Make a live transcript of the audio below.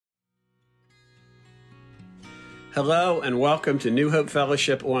Hello and welcome to New Hope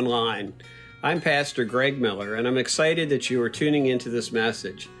Fellowship Online. I'm Pastor Greg Miller and I'm excited that you are tuning into this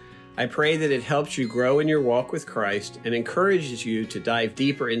message. I pray that it helps you grow in your walk with Christ and encourages you to dive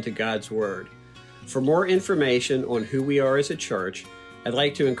deeper into God's Word. For more information on who we are as a church, I'd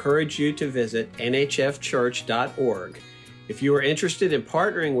like to encourage you to visit nhfchurch.org. If you are interested in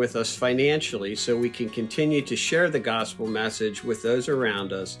partnering with us financially so we can continue to share the gospel message with those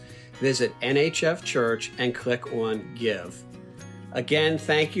around us, visit NHF Church and click on Give. Again,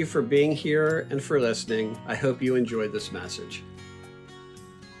 thank you for being here and for listening. I hope you enjoyed this message.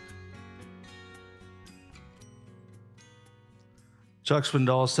 Chuck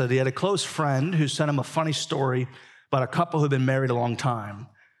Swindoll said he had a close friend who sent him a funny story about a couple who'd been married a long time.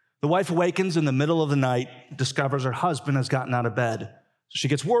 The wife awakens in the middle of the night, discovers her husband has gotten out of bed. So she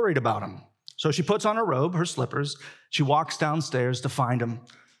gets worried about him. So she puts on her robe, her slippers. She walks downstairs to find him.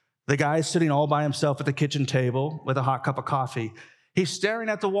 The guy is sitting all by himself at the kitchen table with a hot cup of coffee. He's staring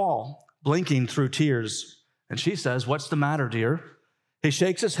at the wall, blinking through tears. And she says, "What's the matter, dear?" He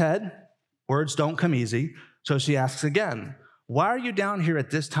shakes his head. Words don't come easy. So she asks again, "Why are you down here at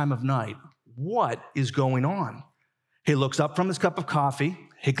this time of night? What is going on?" He looks up from his cup of coffee.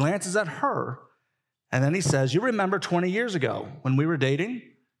 He glances at her. And then he says, "You remember 20 years ago when we were dating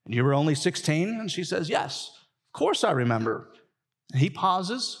and you were only 16? And she says, "Yes, of course I remember." And he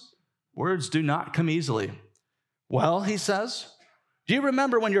pauses. Words do not come easily. "Well," he says, "do you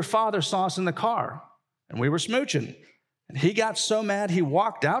remember when your father saw us in the car and we were smooching? And he got so mad he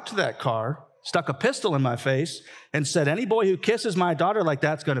walked out to that car, stuck a pistol in my face, and said, 'Any boy who kisses my daughter like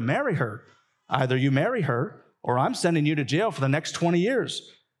that's going to marry her. Either you marry her or I'm sending you to jail for the next 20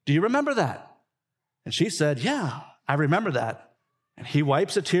 years. Do you remember that?' And she said, 'Yeah, I remember that.' And he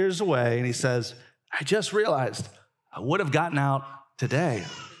wipes the tears away and he says, 'I just realized I would have gotten out today.'"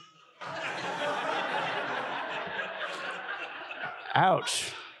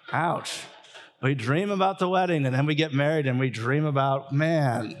 Ouch, ouch. We dream about the wedding and then we get married and we dream about,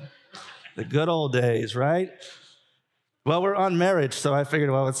 man, the good old days, right? Well, we're on marriage, so I figured,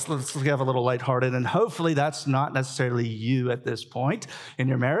 well, let's have a little lighthearted, and hopefully that's not necessarily you at this point in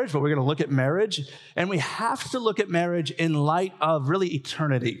your marriage, but we're going to look at marriage, and we have to look at marriage in light of really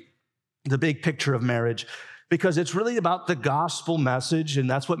eternity, the big picture of marriage, because it's really about the gospel message, and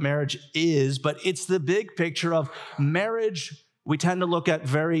that's what marriage is, but it's the big picture of marriage. We tend to look at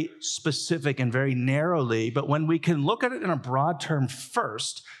very specific and very narrowly, but when we can look at it in a broad term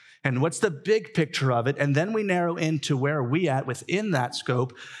first, and what's the big picture of it, and then we narrow into where are we at within that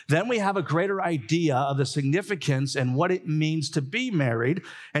scope, then we have a greater idea of the significance and what it means to be married,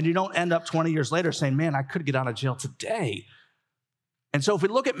 and you don't end up 20 years later saying, "Man, I could get out of jail today." And so if we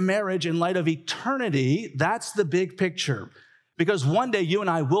look at marriage in light of eternity, that's the big picture. Because one day you and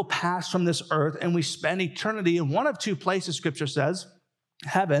I will pass from this earth and we spend eternity in one of two places, Scripture says,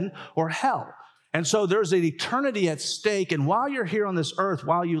 heaven or hell. And so there's an eternity at stake. And while you're here on this earth,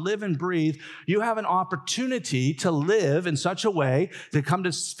 while you live and breathe, you have an opportunity to live in such a way to come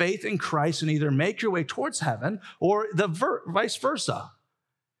to faith in Christ and either make your way towards heaven or vice versa.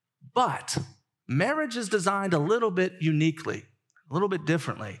 But marriage is designed a little bit uniquely, a little bit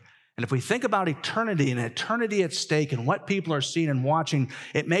differently. And if we think about eternity and eternity at stake and what people are seeing and watching,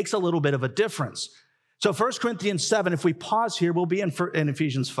 it makes a little bit of a difference. So 1 Corinthians 7, if we pause here, we'll be in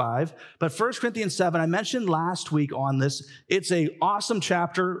Ephesians 5. But 1 Corinthians 7, I mentioned last week on this, it's an awesome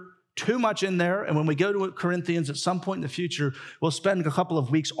chapter, too much in there. And when we go to Corinthians at some point in the future, we'll spend a couple of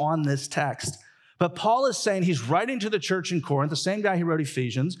weeks on this text. But Paul is saying he's writing to the church in Corinth, the same guy who wrote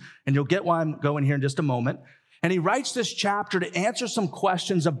Ephesians, and you'll get why I'm going here in just a moment. And he writes this chapter to answer some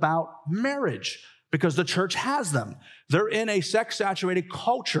questions about marriage because the church has them. They're in a sex-saturated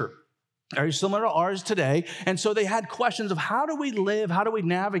culture, very similar to ours today. And so they had questions of how do we live, how do we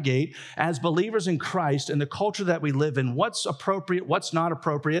navigate as believers in Christ in the culture that we live in? What's appropriate, what's not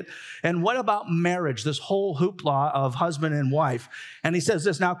appropriate? And what about marriage, this whole hoopla of husband and wife? And he says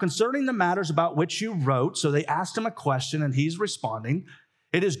this, "Now concerning the matters about which you wrote," so they asked him a question and he's responding,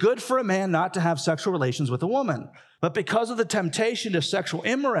 "It is good for a man not to have sexual relations with a woman. But because of the temptation to sexual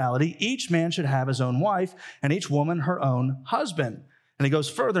immorality, each man should have his own wife and each woman her own husband." And he goes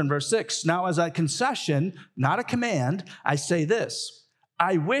further in verse 6. "Now as a concession, not a command, I say this.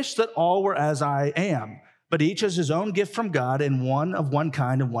 I wish that all were as I am, but each has his own gift from God, and one of one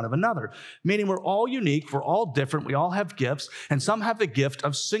kind and one of another." Meaning we're all unique, we're all different, we all have gifts, and some have the gift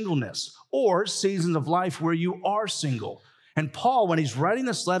of singleness or seasons of life where you are single. And Paul, when he's writing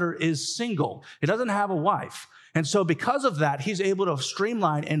this letter, is single. He doesn't have a wife. And so because of that, he's able to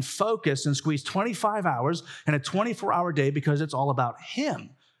streamline and focus and squeeze 25 hours in a 24-hour day because it's all about him.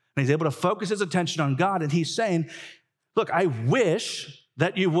 And he's able to focus his attention on God. And he's saying, look, I wish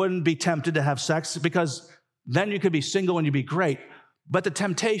that you wouldn't be tempted to have sex because then you could be single and you'd be great. But the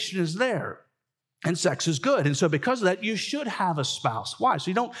temptation is there. And sex is good. And so because of that, you should have a spouse. Why? So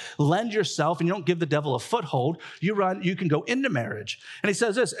you don't lend yourself and you don't give the devil a foothold. You can go into marriage. And he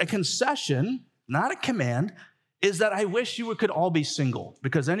says this, a concession, not a command, is that I wish you could all be single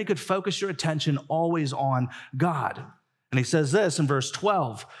because then you could focus your attention always on God. And he says this in verse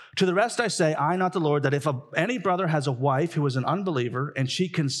 12, to the rest I say, I, not the Lord, that if any brother has a wife who is an unbeliever and she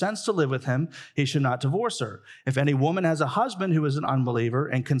consents to live with him, he should not divorce her. If any woman has a husband who is an unbeliever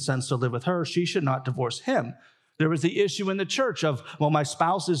and consents to live with her, she should not divorce him. There was the issue in the church of, well, my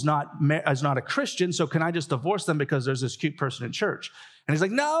spouse is not a Christian, so can I just divorce them because there's this cute person in church? And he's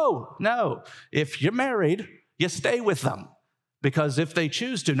like, no. If you're married, you stay with them because if they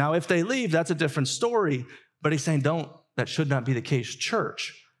choose to. Now, if they leave, that's a different story. But he's saying, that should not be the case,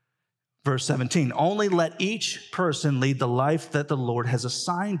 church. Verse 17, only let each person lead the life that the Lord has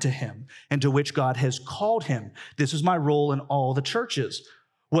assigned to him and to which God has called him. This is my role in all the churches.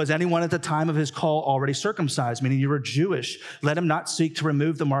 Was anyone at the time of his call already circumcised, meaning you were Jewish? Let him not seek to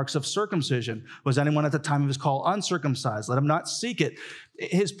remove the marks of circumcision. Was anyone at the time of his call uncircumcised? Let him not seek it.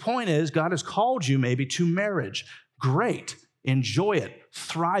 His point is, God has called you maybe to marriage. Great. Enjoy it.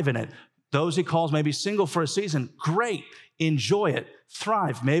 Thrive in it. Those he calls maybe single for a season, great, enjoy it,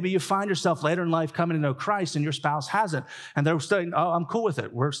 thrive. Maybe you find yourself later in life coming to know Christ and your spouse hasn't, and they're saying, oh, I'm cool with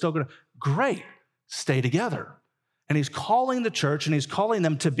it. We're still going to, great, stay together. And he's calling the church and he's calling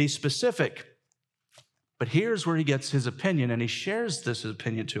them to be specific. But here's where he gets his opinion, and he shares this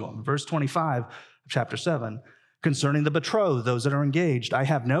opinion to them. Verse 25 of chapter 7, concerning the betrothed, those that are engaged, I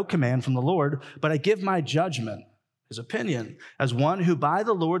have no command from the Lord, but I give my judgment, his opinion, as one who by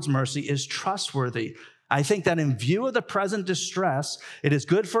the Lord's mercy is trustworthy. I think that in view of the present distress, it is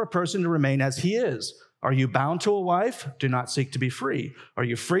good for a person to remain as he is. Are you bound to a wife? Do not seek to be free. Are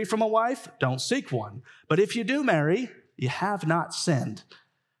you free from a wife? Don't seek one. But if you do marry, you have not sinned.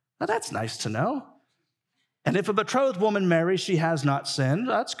 Now that's nice to know. And if a betrothed woman marries, she has not sinned.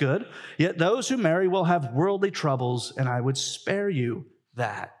 That's good. Yet those who marry will have worldly troubles, and I would spare you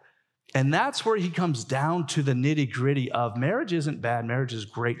that. And that's where he comes down to the nitty-gritty of marriage isn't bad. Marriage is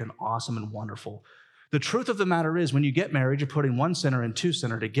great and awesome and wonderful. The truth of the matter is when you get married, you're putting one sinner and two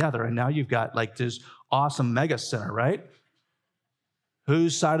sinner together, and now you've got like this awesome mega sinner, right?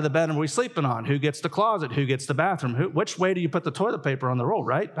 Whose side of the bed are we sleeping on? Who gets the closet? Who gets the bathroom? Which way do you put the toilet paper on the roll,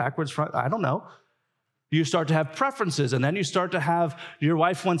 right? Backwards, front? I don't know. You start to have preferences, and then you start to have your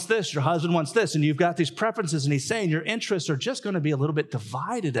wife wants this, your husband wants this, and you've got these preferences, and he's saying your interests are just going to be a little bit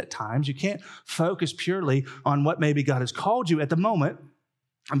divided at times. You can't focus purely on what maybe God has called you at the moment.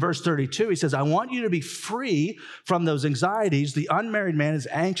 In verse 32, he says, I want you to be free from those anxieties. The unmarried man is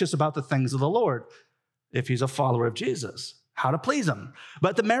anxious about the things of the Lord, if he's a follower of Jesus, how to please him.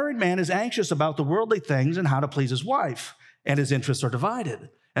 But the married man is anxious about the worldly things and how to please his wife, and his interests are divided.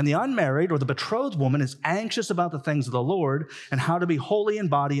 And the unmarried or the betrothed woman is anxious about the things of the Lord and how to be holy in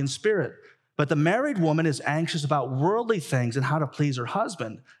body and spirit. But the married woman is anxious about worldly things and how to please her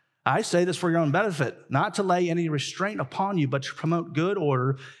husband. I say this for your own benefit, not to lay any restraint upon you, but to promote good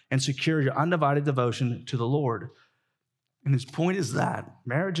order and secure your undivided devotion to the Lord. And his point is that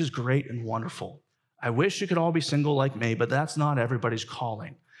marriage is great and wonderful. I wish you could all be single like me, but that's not everybody's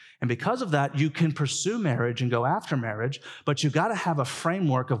calling. And because of that, you can pursue marriage and go after marriage, but you've got to have a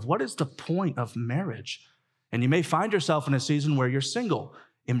framework of what is the point of marriage. And you may find yourself in a season where you're single.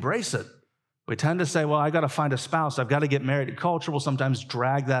 Embrace it. We tend to say, well, I got to find a spouse. I've got to get married. Culture will sometimes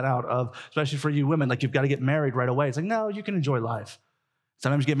drag that out of, especially for you women, like you've got to get married right away. It's like, no, you can enjoy life.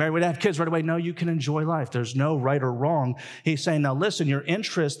 Sometimes you get married, we have kids right away. No, you can enjoy life. There's no right or wrong. He's saying, now listen, your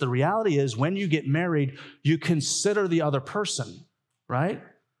interest, the reality is when you get married, you consider the other person, right?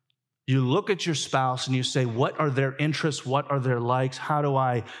 You look at your spouse and you say, what are their interests? What are their likes? How do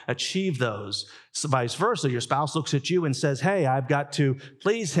I achieve those? So vice versa, your spouse looks at you and says, hey, I've got to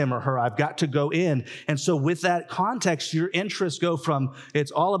please him or her. I've got to go in. And so with that context, your interests go from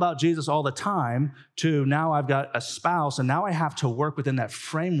it's all about Jesus all the time to now I've got a spouse and now I have to work within that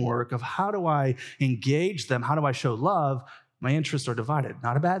framework of how do I engage them? How do I show love? My interests are divided.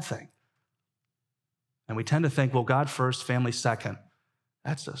 Not a bad thing. And we tend to think, well, God first, family second.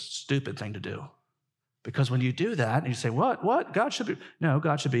 That's a stupid thing to do. Because when you do that, and you say, what? God should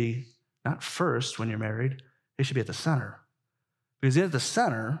be not first when you're married. He should be at the center. Because he's at the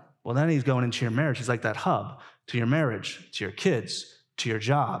center, well, then he's going into your marriage. He's like that hub to your marriage, to your kids, to your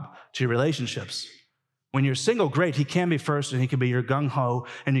job, to your relationships. When you're single, great, he can be first and he can be your gung-ho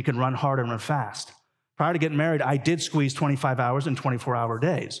and you can run hard and run fast. Prior to getting married, I did squeeze 25 hours in 24-hour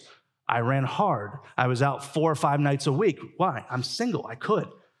days. I ran hard. I was out 4 or 5 nights a week. Why? I'm single. I could.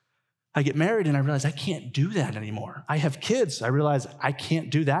 I get married and I realize I can't do that anymore. I have kids. I realize I can't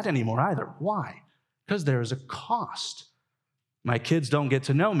do that anymore either. Why? Because there is a cost. My kids don't get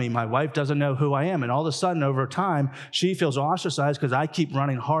to know me. My wife doesn't know who I am. And all of a sudden, over time, she feels ostracized because I keep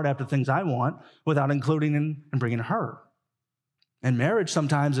running hard after things I want without including and bringing her. And marriage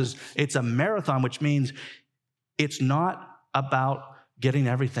sometimes it's a marathon, which means it's not about getting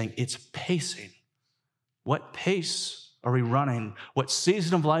everything. It's pacing. What pace are we running? What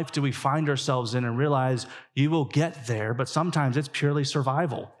season of life do we find ourselves in and realize you will get there, but sometimes it's purely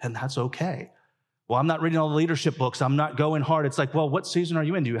survival, and that's okay. Well, I'm not reading all the leadership books. I'm not going hard. It's like, well, what season are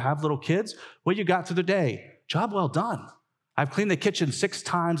you in? Do you have little kids? What you got through the day? Job well done. I've cleaned the kitchen 6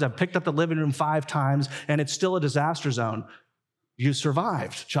 times. I've picked up the living room 5 times, and it's still a disaster zone. You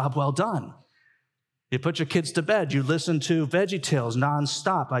survived. Job well done. You put your kids to bed. You listen to Veggie Tales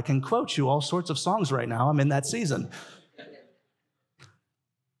nonstop. I can quote you all sorts of songs right now. I'm in that season.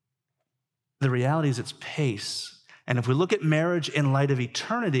 The reality is it's pace. And if we look at marriage in light of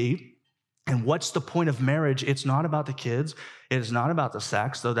eternity, and what's the point of marriage? It's not about the kids. It is not about the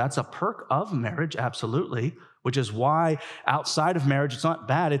sex, though that's a perk of marriage, absolutely, which is why outside of marriage, it's not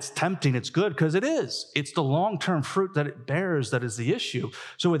bad. It's tempting. It's good because it is. It's the long-term fruit that it bears that is the issue.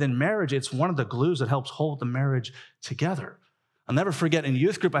 So within marriage, it's one of the glues that helps hold the marriage together. I'll never forget in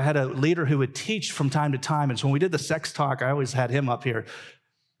youth group, I had a leader who would teach from time to time. And so when we did the sex talk, I always had him up here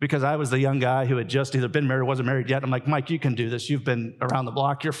because I was the young guy who had just either been married or wasn't married yet. I'm like, Mike, you can do this. You've been around the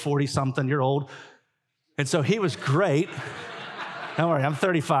block. You're 40-something. You're old. And so he was great. Don't worry, I'm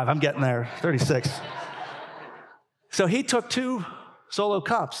 35. I'm getting there, 36. So he took 2 solo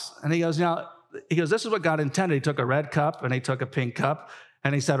cups, and he goes, this is what God intended. He took a red cup, and he took a pink cup,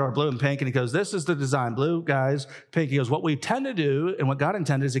 and he said, or blue and pink, and he goes, this is the design, blue, guys, pink. He goes, what we tend to do, and what God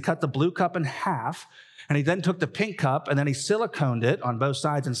intended is he cut the blue cup in half, and he then took the pink cup, and then he siliconed it on both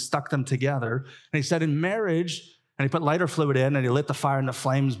sides and stuck them together. And he said, in marriage, and he put lighter fluid in, and he lit the fire, and the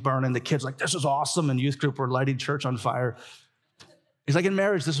flames burned, and the kids like, this is awesome, and youth group were lighting church on fire. He's like, in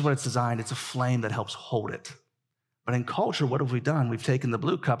marriage, this is what it's designed. It's a flame that helps hold it. But in culture, what have we done? We've taken the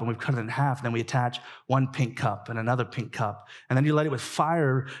blue cup and we've cut it in half, and then we attach one pink cup and another pink cup, and then you light it with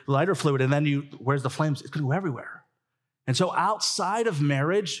fire, lighter fluid, and then where's the flames? It's going to go everywhere. And so outside of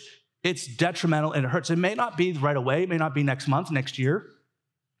marriage, it's detrimental and it hurts. It may not be right away. It may not be next month, next year,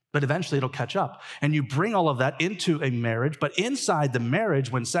 but eventually it'll catch up. And you bring all of that into a marriage, but inside the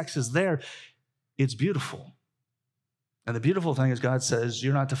marriage, when sex is there, it's beautiful. And the beautiful thing is God says,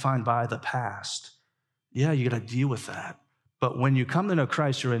 you're not defined by the past. Yeah, you got to deal with that. But when you come to know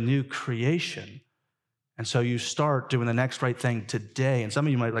Christ, you're a new creation. And so you start doing the next right thing today. And some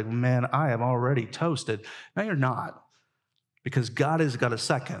of you might be like, man, I am already toasted. No, you're not. Because God has got a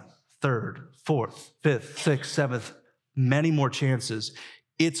second, third, fourth, fifth, sixth, seventh, many more chances.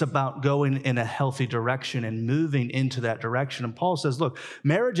 It's about going in a healthy direction and moving into that direction. And Paul says, look,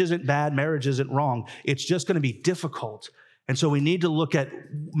 marriage isn't bad. Marriage isn't wrong. It's just going to be difficult. And so we need to look at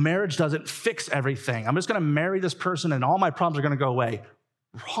marriage doesn't fix everything. I'm just going to marry this person and all my problems are going to go away.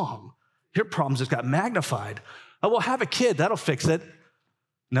 Wrong. Your problems just got magnified. Oh, well, have a kid. That'll fix it.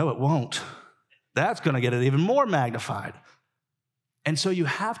 No, it won't. That's going to get it even more magnified. And so you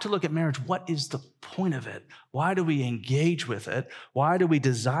have to look at marriage. What is the point of it? Why do we engage with it? Why do we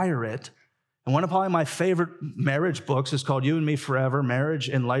desire it? And one of probably my favorite marriage books is called You and Me Forever, Marriage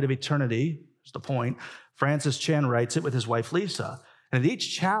in Light of Eternity. That's the point. Francis Chan writes it with his wife, Lisa. And in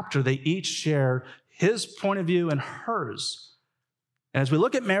each chapter, they each share his point of view and hers. And as we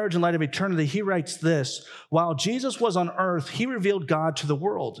look at marriage in light of eternity, he writes this: while Jesus was on earth, he revealed God to the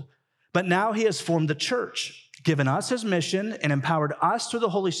world. But now he has formed the church, given us his mission, and empowered us through the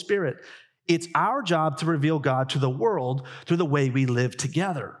Holy Spirit. It's our job to reveal God to the world through the way we live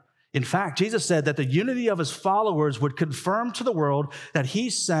together. In fact, Jesus said that the unity of his followers would confirm to the world that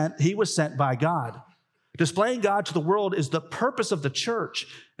he was sent by God. Displaying God to the world is the purpose of the church,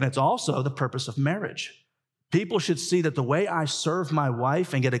 and it's also the purpose of marriage. People should see that the way I serve my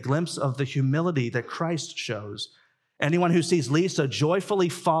wife and get a glimpse of the humility that Christ shows. Anyone who sees Lisa joyfully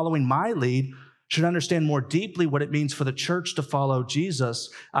following my lead should understand more deeply what it means for the church to follow Jesus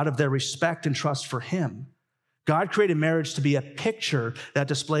out of their respect and trust for him. God created marriage to be a picture that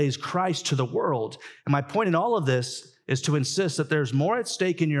displays Christ to the world. And my point in all of this is to insist that there's more at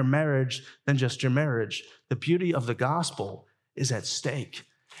stake in your marriage than just your marriage. The beauty of the gospel is at stake.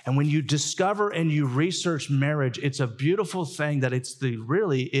 And when you discover and you research marriage, it's a beautiful thing that it's the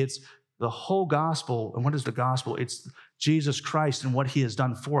whole gospel. And what is the gospel? It's Jesus Christ and what he has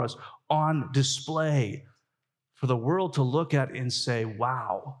done for us on display for the world to look at and say,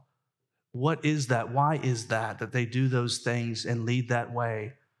 wow, what is that? Why is that they do those things and lead that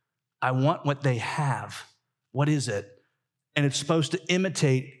way? I want what they have. What is it? And it's supposed to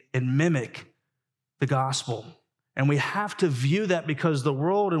imitate and mimic the gospel. And we have to view that because the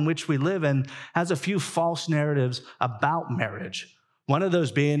world in which we live in has a few false narratives about marriage. One of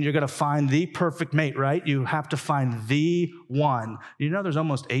those being you're going to find the perfect mate, right? You have to find the one. You know there's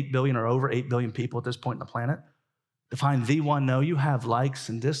almost 8 billion or over 8 billion people at this point on the planet. To find the one, no, you have likes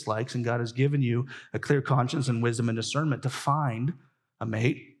and dislikes, and God has given you a clear conscience and wisdom and discernment to find a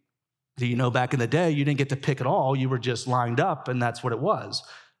mate. Do you know back in the day, you didn't get to pick at all. You were just lined up, and that's what it was.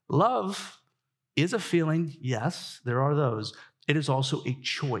 Love is a feeling, yes, there are those. It is also a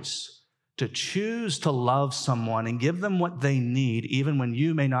choice to choose to love someone and give them what they need, even when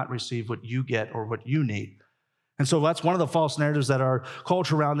you may not receive what you get or what you need. And so that's one of the false narratives that our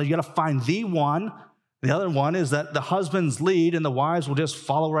culture around that you got to find the one. The other one is that the husbands lead and the wives will just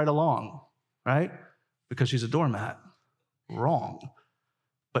follow right along, right? Because she's a doormat. Wrong.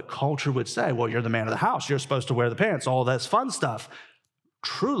 But culture would say, well, you're the man of the house. You're supposed to wear the pants, all that's fun stuff.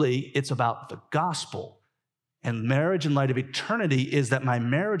 Truly, it's about the gospel. And marriage in light of eternity is that my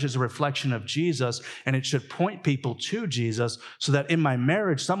marriage is a reflection of Jesus, and it should point people to Jesus so that in my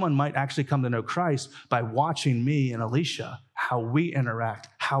marriage, someone might actually come to know Christ by watching me and Alicia, how we interact,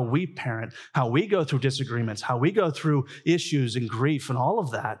 how we parent, how we go through disagreements, how we go through issues and grief and all of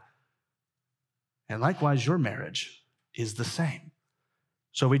that. And likewise, your marriage is the same.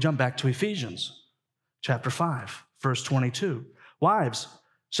 So we jump back to Ephesians chapter 5, verse 22. Wives,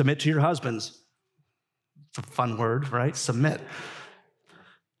 submit to your husbands. It's a fun word, right? Submit.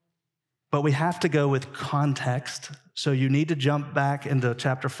 But we have to go with context. So you need to jump back into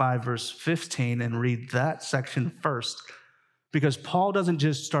chapter 5, verse 15 and read that section first. Because Paul doesn't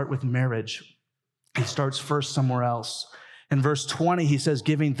just start with marriage. He starts first somewhere else. In verse 20, he says,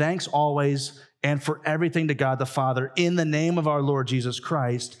 giving thanks always and for everything to God the Father in the name of our Lord Jesus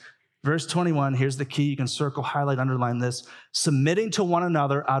Christ. Verse 21, here's the key. You can circle, highlight, underline this. Submitting to one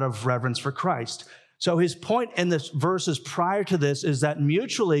another out of reverence for Christ. So his point in this verses prior to this is that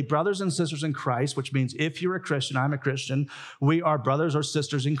mutually, brothers and sisters in Christ, which means if you're a Christian, I'm a Christian, we are brothers or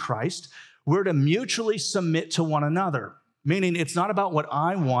sisters in Christ, we're to mutually submit to one another. Meaning it's not about what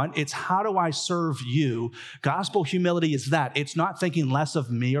I want, it's how do I serve you? Gospel humility is that. It's not thinking less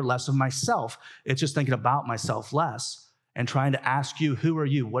of me or less of myself. It's just thinking about myself less and trying to ask you, who are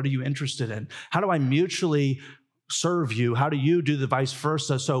you? What are you interested in? How do I mutually serve you? How do you do the vice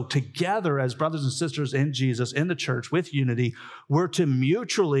versa? So together as brothers and sisters in Jesus, in the church with unity, we're to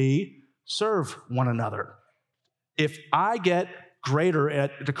mutually serve one another. If I get greater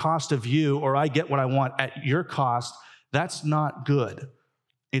at the cost of you, or I get what I want at your cost, that's not good.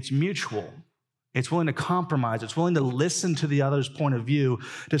 It's mutual. It's willing to compromise. It's willing to listen to the other's point of view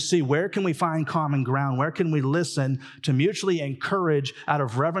to see where can we find common ground? Where can we listen to mutually encourage out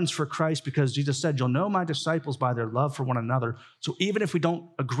of reverence for Christ? Because Jesus said, you'll know my disciples by their love for one another. So even if we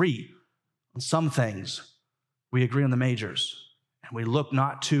don't agree on some things, we agree on the majors. And we look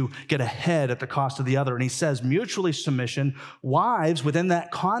not to get ahead at the cost of the other. And he says mutually submission. Wives, within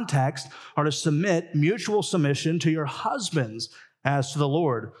that context, are to submit mutual submission to your husbands as to the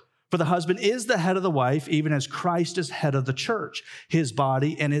Lord. For the husband is the head of the wife, even as Christ is head of the church, his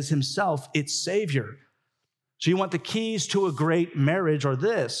body, and is himself its Savior. So you want the keys to a great marriage are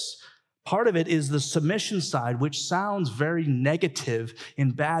this. Part of it is the submission side, which sounds very negative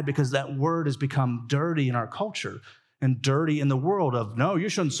and bad because that word has become dirty in our culture and dirty in the world of, no, you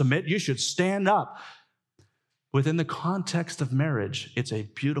shouldn't submit, you should stand up. Within the context of marriage, it's a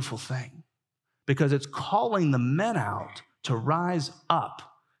beautiful thing because it's calling the men out to rise up,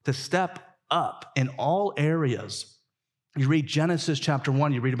 to step up in all areas. You read Genesis chapter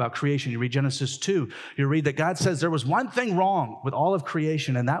 1, you read about creation. You read Genesis 2, you read that God says there was one thing wrong with all of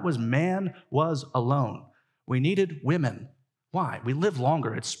creation, and that was man was alone. We needed women. Why? We live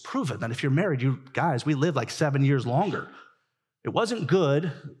longer. It's proven that if you're married, you guys, we live like 7 years longer. It wasn't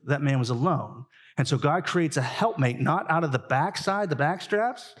good that man was alone. And so God creates a helpmate, not out of the backside, the back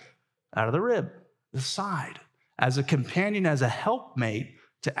straps, out of the rib, the side, as a companion, as a helpmate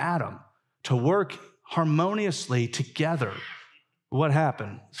to Adam, to work harmoniously together. What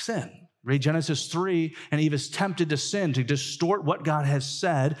happened? Sin. Read Genesis 3, and Eve is tempted to sin, to distort what God has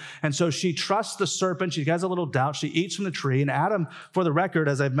said. And so she trusts the serpent. She has a little doubt. She eats from the tree. And Adam, for the record,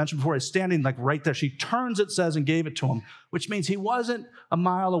 as I've mentioned before, is standing like right there. She turns, it says, and gave it to him, which means he wasn't a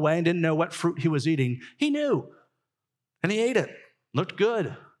mile away and didn't know what fruit he was eating. He knew. And he ate it. Looked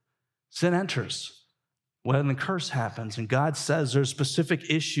good. Sin enters. when the curse happens, and God says there's specific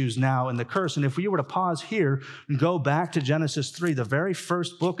issues now in the curse. And if we were to pause here and go back to Genesis 3, the very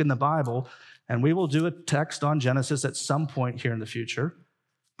first book in the Bible, and we will do a text on Genesis at some point here in the future.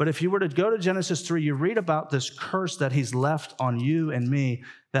 But if you were to go to Genesis 3, you read about this curse that he's left on you and me,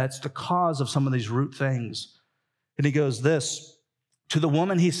 that's the cause of some of these root things. And he goes this, to the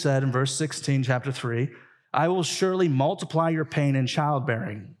woman he said in verse 16, chapter 3, I will surely multiply your pain in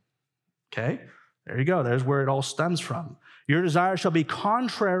childbearing. Okay, there you go. There's where it all stems from. Your desire shall be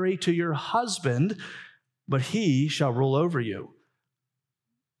contrary to your husband, but he shall rule over you.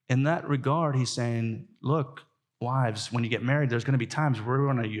 In that regard, he's saying, look, wives, when you get married, there's going to be times where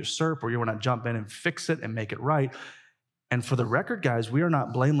you're going to usurp, or you're going to jump in and fix it and make it right. And for the record, guys, we are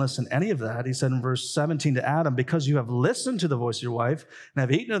not blameless in any of that. He said in verse 17 to Adam, because you have listened to the voice of your wife and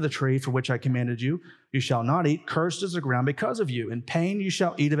have eaten of the tree for which I commanded you, you shall not eat. Cursed is the ground because of you. In pain you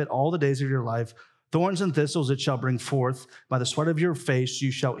shall eat of it all the days of your life. Thorns and thistles it shall bring forth. By the sweat of your face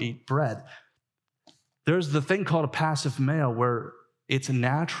you shall eat bread. There's the thing called a passive male, where it's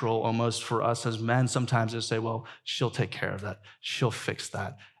natural almost for us as men sometimes to say, well, she'll take care of that. She'll fix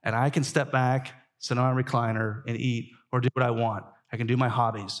that. And I can step back, sit on a recliner and eat, or do what I want. I can do my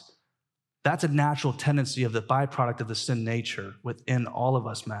hobbies. That's a natural tendency of the byproduct of the sin nature within all of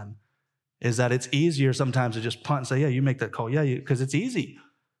us men, is that it's easier sometimes to just punt and say, yeah, you make that call. Yeah, because it's easy.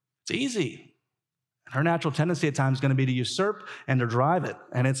 It's easy. And her natural tendency at times is going to be to usurp and to drive it.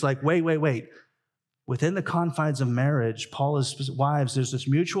 And it's like, wait. Within the confines of marriage, Paul is wives, there's this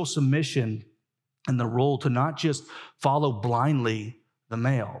mutual submission and the role to not just follow blindly the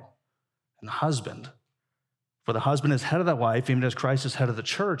male and the husband. For the husband is head of the wife, even as Christ is head of the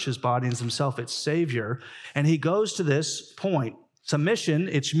church, his body is himself its Savior. And he goes to this point. Submission,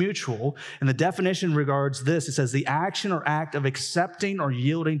 it's mutual. And the definition regards this. It says the action or act of accepting or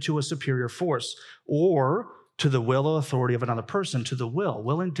yielding to a superior force, or to the will or authority of another person, to the will,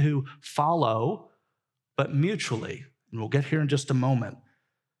 willing to follow, but mutually. And we'll get here in just a moment.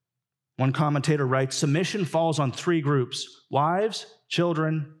 One commentator writes, submission falls on three groups: wives,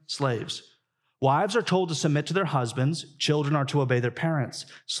 children, slaves. Wives are told to submit to their husbands. Children are to obey their parents.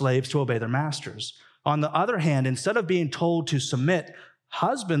 Slaves to obey their masters. On the other hand, instead of being told to submit,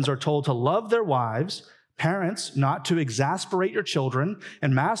 husbands are told to love their wives, parents not to exasperate your children,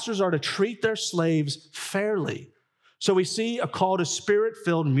 and masters are to treat their slaves fairly. So we see a call to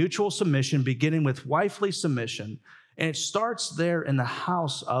spirit-filled mutual submission beginning with wifely submission. And it starts there in the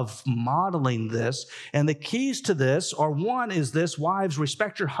house of modeling this. And the keys to this are, one is this: wives,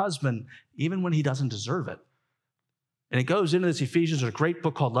 respect your husband even when he doesn't deserve it. And it goes into this Ephesians, a great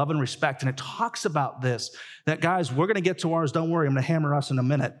book called Love and Respect. And it talks about this, that guys, we're going to get to ours. Don't worry, I'm going to hammer us in a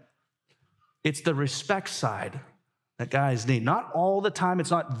minute. It's the respect side that guys need. Not all the time.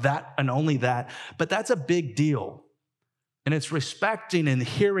 It's not that and only that, but that's a big deal. And it's respecting and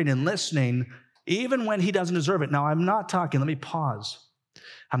hearing and listening even when he doesn't deserve it. Now, I'm not talking, let me pause.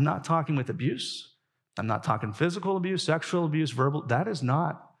 I'm not talking with abuse. I'm not talking physical abuse, sexual abuse, verbal. That is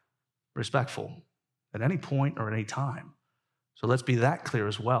not respectful at any point or at any time. So let's be that clear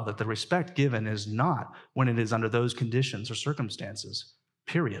as well, that the respect given is not when it is under those conditions or circumstances,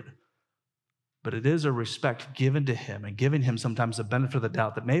 period. But it is a respect given to him, and giving him sometimes the benefit of the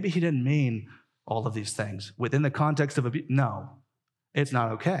doubt that maybe he didn't mean all of these things. Within the context of abuse, no, it's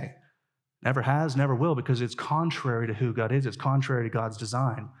not okay. Never has, never will, because it's contrary to who God is. It's contrary to God's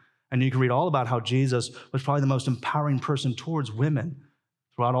design. And you can read all about how Jesus was probably the most empowering person towards women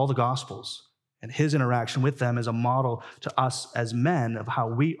throughout all the Gospels. And his interaction with them is a model to us as men of how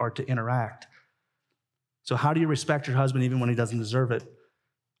we are to interact. So how do you respect your husband even when he doesn't deserve it?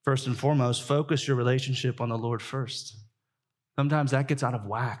 First and foremost, focus your relationship on the Lord first. Sometimes that gets out of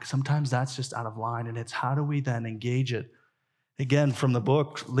whack. Sometimes that's just out of line. And it's how do we then engage it? Again, from the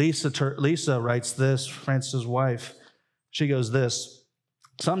book, Lisa writes this, Francis' wife. She goes this: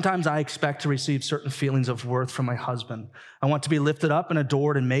 sometimes I expect to receive certain feelings of worth from my husband. I want to be lifted up and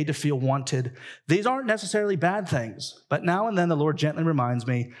adored and made to feel wanted. These aren't necessarily bad things, but now and then the Lord gently reminds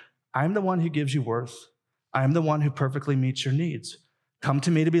me, I'm the one who gives you worth. I'm the one who perfectly meets your needs. Come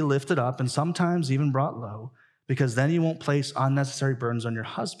to me to be lifted up and sometimes even brought low, because then you won't place unnecessary burdens on your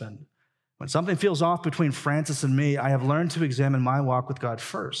husband. When something feels off between Francis and me, I have learned to examine my walk with God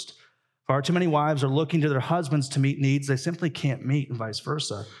first. Far too many wives are looking to their husbands to meet needs they simply can't meet, and vice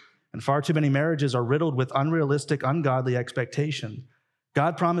versa. And far too many marriages are riddled with unrealistic, ungodly expectation.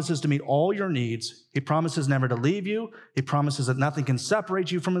 God promises to meet all your needs. He promises never to leave you. He promises that nothing can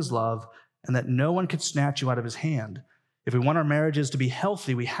separate you from his love and that no one can snatch you out of his hand. If we want our marriages to be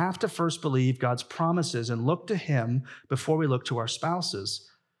healthy, we have to first believe God's promises and look to him before we look to our spouses.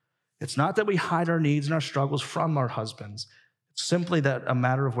 It's not that we hide our needs and our struggles from our husbands. It's simply that a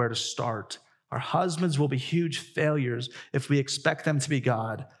matter of where to start. Our husbands will be huge failures if we expect them to be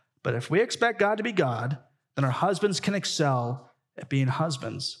God. But if we expect God to be God, then our husbands can excel at being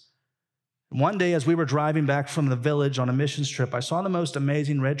husbands. One day, as we were driving back from the village on a missions trip, I saw the most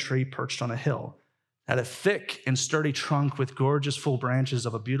amazing red tree perched on a hill. It had a thick and sturdy trunk with gorgeous full branches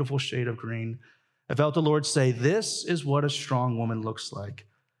of a beautiful shade of green. I felt the Lord say, this is what a strong woman looks like.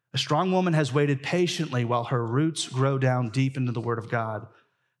 A strong woman has waited patiently while her roots grow down deep into the Word of God.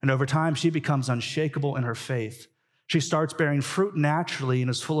 And over time, she becomes unshakable in her faith. She starts bearing fruit naturally and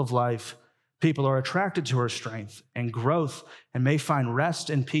is full of life. People are attracted to her strength and growth and may find rest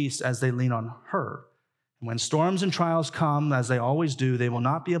and peace as they lean on her. And when storms and trials come, as they always do, they will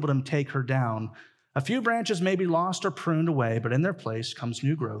not be able to take her down. A few branches may be lost or pruned away, but in their place comes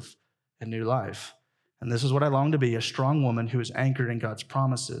new growth and new life. And this is what I long to be, a strong woman who is anchored in God's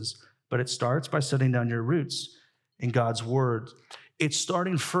promises. But it starts by setting down your roots in God's word. It's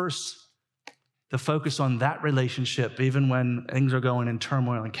starting first to focus on that relationship, even when things are going in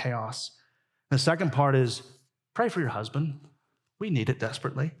turmoil and chaos. The second part is pray for your husband. We need it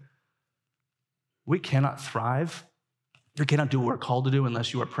desperately. We cannot thrive. We cannot do what we're called to do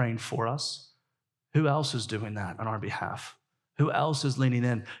unless you are praying for us. Who else is doing that on our behalf? Who else is leaning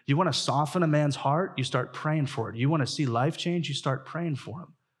in? You want to soften a man's heart? You start praying for it. You want to see life change? You start praying for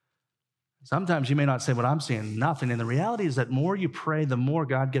him. Sometimes you may not say what I'm seeing, nothing. And the reality is that more you pray, the more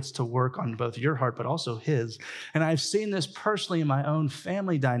God gets to work on both your heart, but also his. And I've seen this personally in my own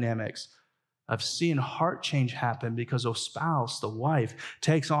family dynamics. I've seen heart change happen because a spouse, the wife,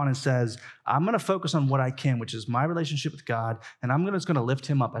 takes on and says, I'm going to focus on what I can, which is my relationship with God, and I'm just going to lift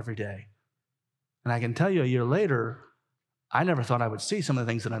him up every day. And I can tell you a year later, I never thought I would see some of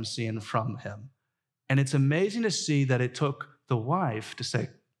the things that I'm seeing from him. And it's amazing to see that it took the wife to say,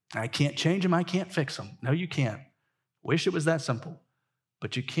 I can't change him, I can't fix him. No, you can't. Wish it was that simple.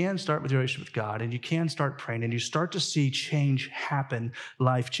 But you can start with your relationship with God, and you can start praying, and you start to see change happen,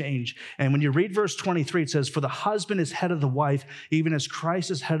 life change. And when you read verse 23, it says, for the husband is head of the wife, even as Christ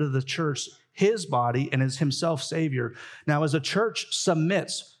is head of the church, his body, and is himself Savior. Now, as the church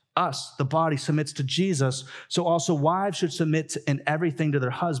submits, us, the body, submits to Jesus, so also wives should submit in everything to their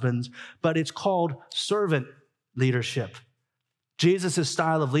husbands, but it's called servant leadership. Jesus'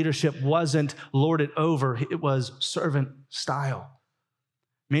 style of leadership wasn't lorded over, it was servant style.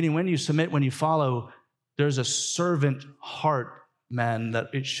 Meaning when you submit, when you follow, there's a servant heart, men, that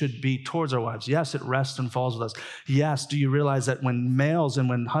it should be towards our wives. Yes, it rests and falls with us. Yes, do you realize that when males and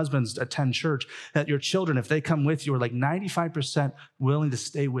when husbands attend church, that your children, if they come with you, are like 95% willing to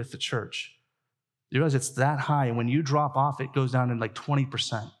stay with the church? You realize it's that high, and when you drop off, it goes down to like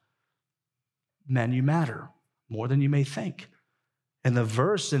 20%. Men, you matter more than you may think. And the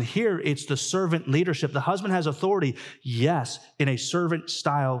verse in here, it's the servant leadership. The husband has authority, yes, in a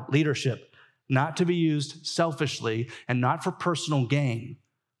servant-style leadership, not to be used selfishly and not for personal gain.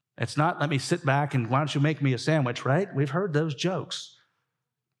 It's not, let me sit back and why don't you make me a sandwich, right? We've heard those jokes.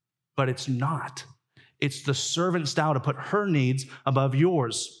 But it's not. It's the servant style to put her needs above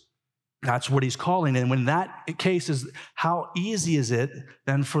yours. That's what he's calling. And when that case is, how easy is it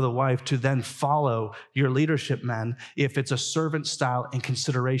then for the wife to then follow your leadership, men, if it's a servant style in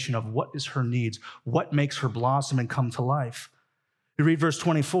consideration of what is her needs, what makes her blossom and come to life? You read verse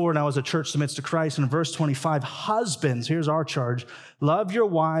 24, now as the church submits to Christ, and in verse 25, husbands, here's our charge, love your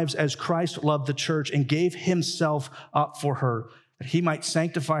wives as Christ loved the church and gave himself up for her, that he might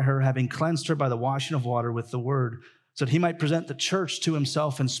sanctify her, having cleansed her by the washing of water with the word, so that he might present the church to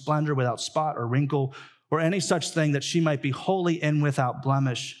himself in splendor, without spot or wrinkle or any such thing, that she might be holy and without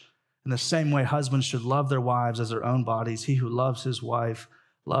blemish. In the same way, husbands should love their wives as their own bodies. He who loves his wife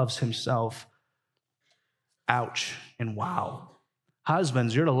loves himself. Ouch and wow.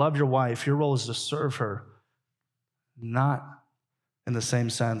 Husbands, you're to love your wife. Your role is to serve her, not in the same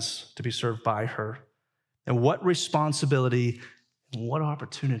sense to be served by her. And what responsibility and what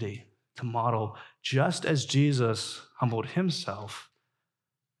opportunity to model, just as Jesus humbled himself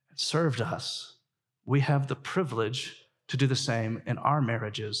and served us, we have the privilege to do the same in our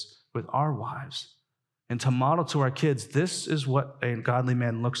marriages with our wives and to model to our kids, this is what a godly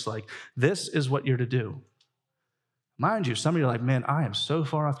man looks like. This is what you're to do. Mind you, some of you are like, man, I am so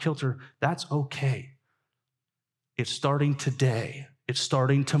far off kilter. That's okay. It's starting today. It's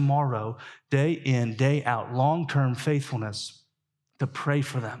starting tomorrow, day in, day out, long-term faithfulness to pray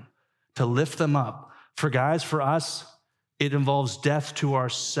for them, to lift them up. For guys, for us, it involves death to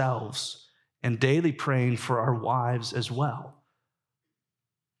ourselves and daily praying for our wives as well.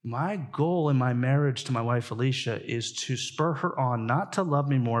 My goal in my marriage to my wife, Alicia, is to spur her on not to love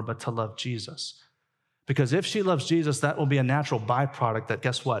me more, but to love Jesus. Because if she loves Jesus, that will be a natural byproduct that,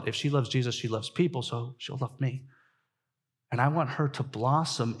 guess what? If she loves Jesus, she loves people, so she'll love me. And I want her to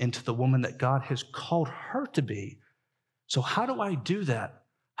blossom into the woman that God has called her to be. So how do I do that?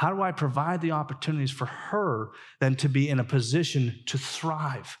 How do I provide the opportunities for her then to be in a position to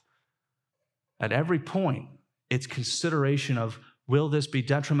thrive? At every point, it's consideration of, will this be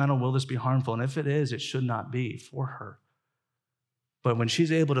detrimental? Will this be harmful? And if it is, it should not be for her. But when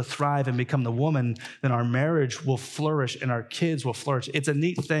she's able to thrive and become the woman, then our marriage will flourish and our kids will flourish. It's a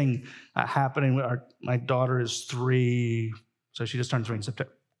neat thing happening. My daughter is 3, so she just turned 3 in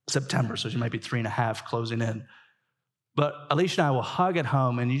September, so she might be 3.5 closing in. But Alicia and I will hug at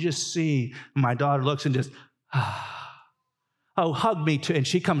home, and you just see my daughter looks and just, oh, hug me too. And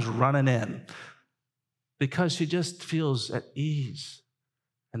she comes running in because she just feels at ease.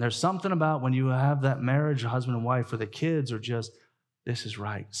 And there's something about when you have that marriage, husband and wife, where the kids are just, this is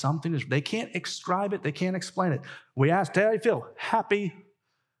right. They can't describe it. They can't explain it. We ask, how do you feel? Happy.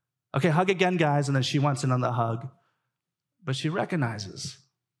 Okay, hug again, guys. And then she wants another hug. But she recognizes,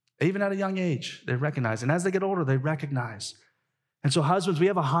 even at a young age, they recognize. And as they get older, they recognize. And so husbands, we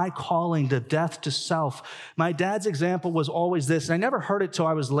have a high calling to death to self. My dad's example was always this. And I never heard it till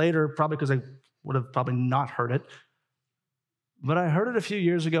I was later, probably because I would have probably not heard it. But I heard it a few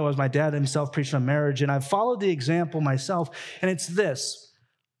years ago as my dad himself preached on marriage, and I've followed the example myself, and it's this.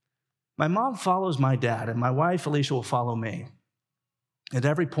 My mom follows my dad, and my wife, Alicia, will follow me. At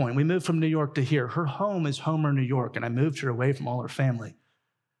every point, we moved from New York to here. Her home is Homer, New York, and I moved her away from all her family.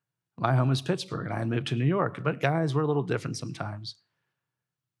 My home is Pittsburgh, and I moved to New York. But guys, we're a little different sometimes.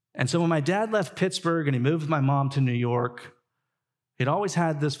 And so when my dad left Pittsburgh and he moved with my mom to New York, he'd always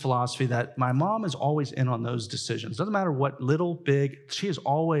had this philosophy that my mom is always in on those decisions. Doesn't matter what, little, big, she is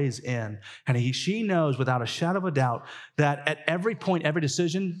always in. And she knows without a shadow of a doubt that at every point, every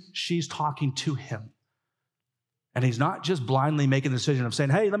decision, she's talking to him. And he's not just blindly making the decision of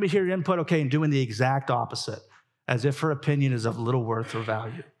saying, hey, let me hear your input, okay, and doing the exact opposite, as if her opinion is of little worth or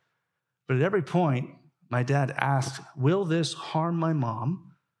value. But at every point, my dad asks, will this harm my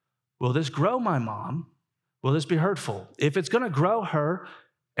mom? Will this grow my mom? Will this be hurtful? If it's going to grow her,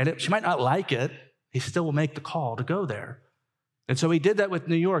 and she might not like it, he still will make the call to go there. And so he did that with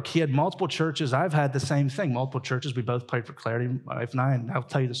New York. He had multiple churches. I've had the same thing, multiple churches. We both prayed for clarity, my wife and I, and I'll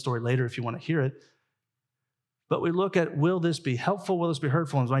tell you the story later if you want to hear it. But we look at, will this be helpful? Will this be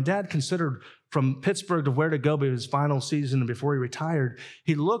hurtful? And as my dad considered from Pittsburgh to where to go his final season and before he retired,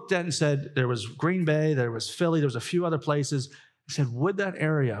 he looked at and said, there was Green Bay, there was Philly, there was a few other places. He said, would that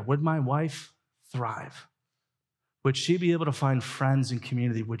area, would my wife thrive? Would she be able to find friends and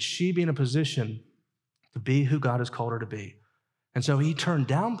community? Would she be in a position to be who God has called her to be? And so he turned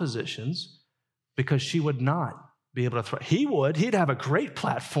down positions because she would not be able to thrive. He'd have a great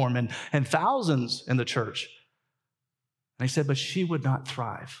platform and thousands in the church. And he said, but she would not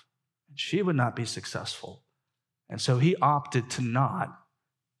thrive. She would not be successful. And so he opted to not.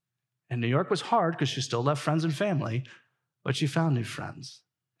 And New York was hard because she still left friends and family, but she found new friends.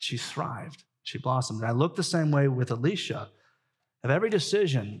 She thrived. She blossomed. And I look the same way with Alicia. Of every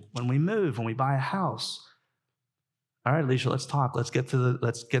decision, when we move, when we buy a house, all right, Alicia, let's talk. Let's get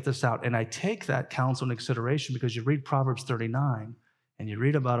this out. And I take that counsel into consideration because you read Proverbs 39 and you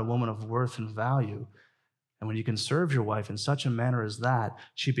read about a woman of worth and value. And when you can serve your wife in such a manner as that,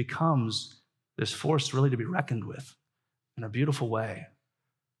 she becomes this force really to be reckoned with in a beautiful way.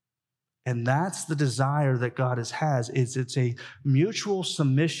 And that's the desire that God has. It's a mutual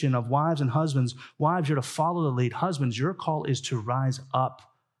submission of wives and husbands. Wives, you're to follow the lead. Husbands, your call is to rise up,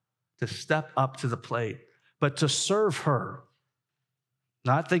 to step up to the plate, but to serve her,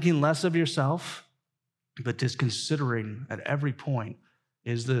 not thinking less of yourself, but just considering at every point,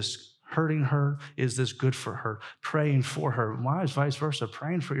 is this hurting her? Is this good for her? Praying for her. Wives, vice versa,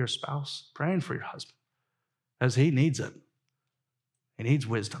 praying for your spouse, praying for your husband, as he needs it. He needs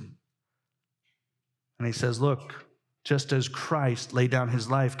wisdom. And he says, look, just as Christ laid down his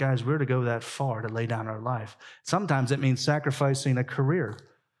life, guys, we're to go that far to lay down our life. Sometimes it means sacrificing a career.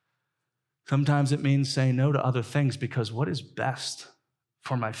 Sometimes it means saying no to other things because what is best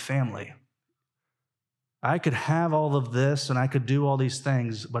for my family? I could have all of this and I could do all these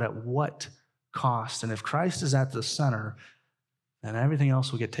things, but at what cost? And if Christ is at the center, then everything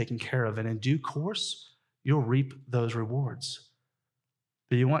else will get taken care of. And in due course, you'll reap those rewards.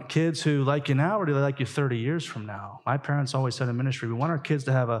 Do you want kids who like you now or do they like you 30 years from now? My parents always said in ministry, we want our kids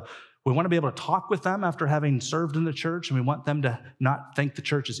to we want to be able to talk with them after having served in the church, and we want them to not think the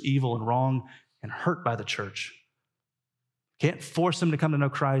church is evil and wrong and hurt by the church. Can't force them to come to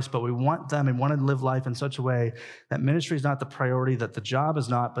know Christ, but we want them and want to live life in such a way that ministry is not the priority, that the job is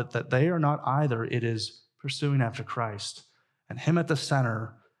not, but that they are not either. It is pursuing after Christ. And him at the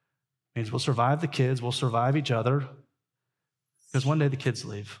center means we'll survive the kids, we'll survive each other, because one day the kids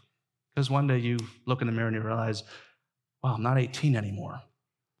leave. Because one day you look in the mirror and you realize, wow, I'm not 18 anymore.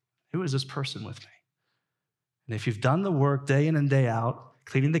 Who is this person with me? And if you've done the work day in and day out,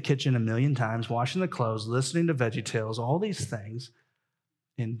 cleaning the kitchen a million times, washing the clothes, listening to VeggieTales, all these things,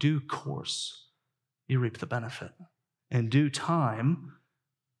 in due course, you reap the benefit. In due time,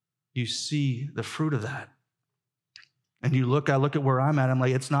 you see the fruit of that. And I look at where I'm at, I'm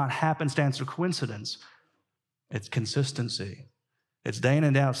like, it's not happenstance or coincidence. It's consistency. It's day in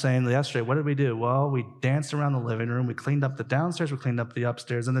and day out saying, yesterday, what did we do? Well, we danced around the living room. We cleaned up the downstairs. We cleaned up the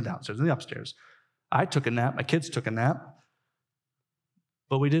upstairs and the downstairs and the upstairs. I took a nap. My kids took a nap.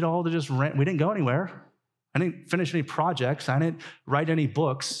 But we did all to just rent. We didn't go anywhere. I didn't finish any projects. I didn't write any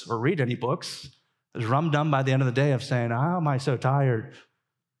books or read any books. I was rum-dum by the end of the day of saying, how am I so tired?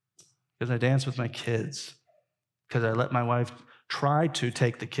 Because I danced with my kids. Because I let my wife try to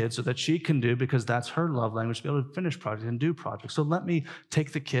take the kids so that she can do, because that's her love language, to be able to finish projects and do projects. So let me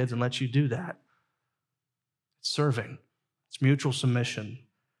take the kids and let you do that. It's serving. It's mutual submission.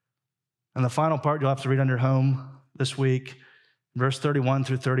 And the final part you'll have to read on your home this week, verse 31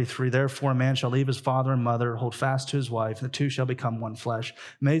 through 33, therefore a man shall leave his father and mother, hold fast to his wife, and the two shall become one flesh.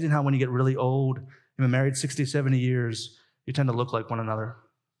 Amazing how when you get really old, you've been married 60, 70 years, you tend to look like one another.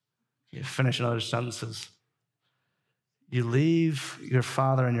 You finish in other sentences. You leave your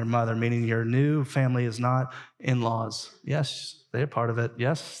father and your mother, meaning your new family is not in-laws. Yes, they're part of it.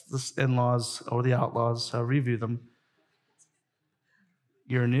 Yes, the in-laws or the outlaws, however you view them.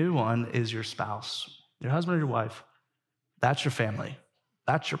 Your new one is your spouse, your husband or your wife. That's your family.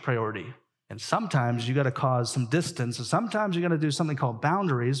 That's your priority. And sometimes you got to cause some distance. And sometimes you got to do something called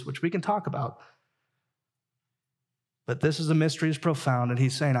boundaries, which we can talk about. But this is a mystery, is profound. And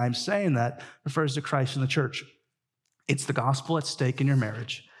he's saying, I'm saying that refers to Christ and the church. It's the gospel at stake in your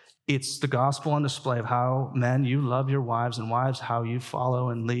marriage. It's the gospel on display of how, men, you love your wives, and wives, how you follow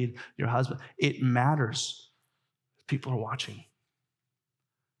and lead your husband. It matters. People are watching.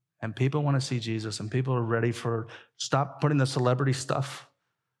 And people want to see Jesus, and people are ready for, stop putting the celebrity stuff.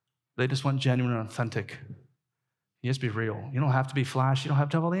 They just want genuine and authentic. You just be real. You don't have to be flashy. You don't have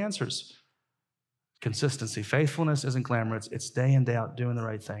to have all the answers. Consistency. Faithfulness isn't glamorous. It's day in, day out doing the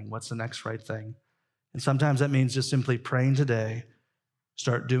right thing. What's the next right thing? And sometimes that means just simply praying today.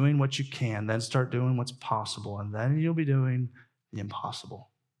 Start doing what you can, then start doing what's possible, and then you'll be doing the impossible.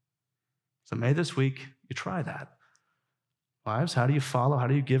 So may this week you try that. Wives, how do you follow? How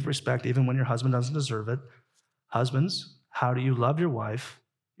do you give respect even when your husband doesn't deserve it? Husbands, how do you love your wife?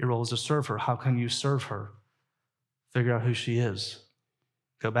 Your role is to serve her. How can you serve her? Figure out who she is.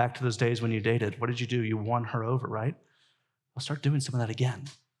 Go back to those days when you dated. What did you do? You won her over, right? I'll start doing some of that again.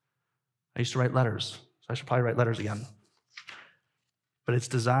 I used to write letters, so I should probably write letters again. But it's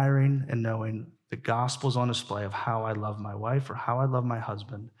desiring and knowing the gospel's on display of how I love my wife or how I love my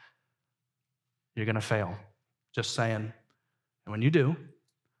husband. You're going to fail. Just saying. And when you do,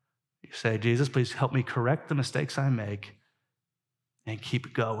 you say, Jesus, please help me correct the mistakes I make and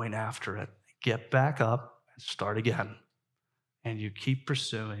keep going after it. Get back up and start again. And you keep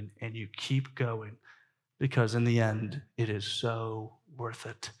pursuing and you keep going, because in the end, it is so worth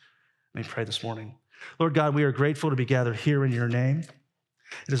it. Let me pray this morning. Lord God, we are grateful to be gathered here in your name.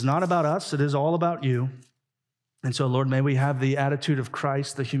 It is not about us. It is all about you. And so, Lord, may we have the attitude of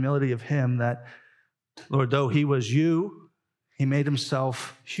Christ, the humility of him that, Lord, though he was you, he made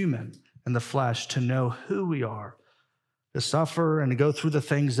himself human in the flesh to know who we are, to suffer and to go through the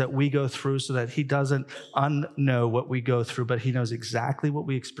things that we go through so that he doesn't unknow what we go through, but he knows exactly what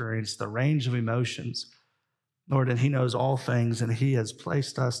we experience, the range of emotions. Lord, and he knows all things, and he has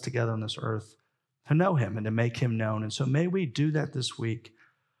placed us together on this earth to know him and to make him known. And so may we do that this week.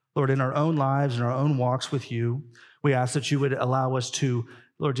 Lord, in our own lives, in our own walks with you, we ask that you would allow us to,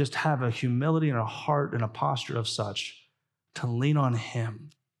 Lord, just have a humility and a heart and a posture of such to lean on him.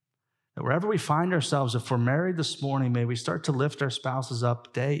 That wherever we find ourselves, if we're married this morning, may we start to lift our spouses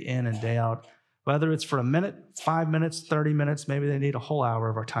up day in and day out, whether it's for a minute, 5 minutes, 30 minutes, maybe they need a whole hour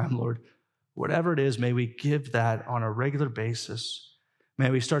of our time, Lord. Whatever it is, may we give that on a regular basis. May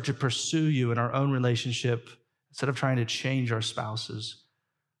we start to pursue you in our own relationship instead of trying to change our spouses.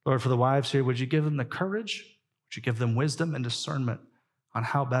 Lord, for the wives here, would you give them the courage? Would you give them wisdom and discernment on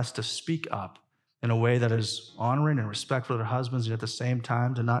how best to speak up in a way that is honoring and respectful of their husbands, and at the same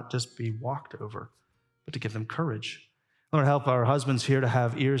time to not just be walked over, but to give them courage. Lord, help our husbands here to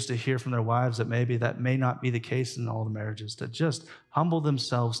have ears to hear from their wives that maybe that may not be the case in all the marriages, to just humble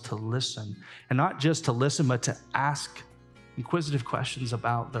themselves to listen, and not just to listen, but to ask inquisitive questions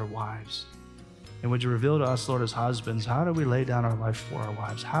about their wives. And would you reveal to us, Lord, as husbands, how do we lay down our life for our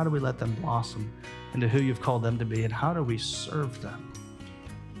wives? How do we let them blossom into who you've called them to be? And how do we serve them?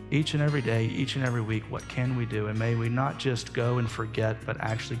 Each and every day, each and every week, what can we do? And may we not just go and forget, but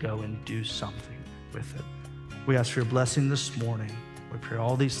actually go and do something with it. We ask for your blessing this morning. We pray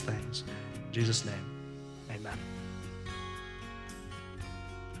all these things. In Jesus' name, amen.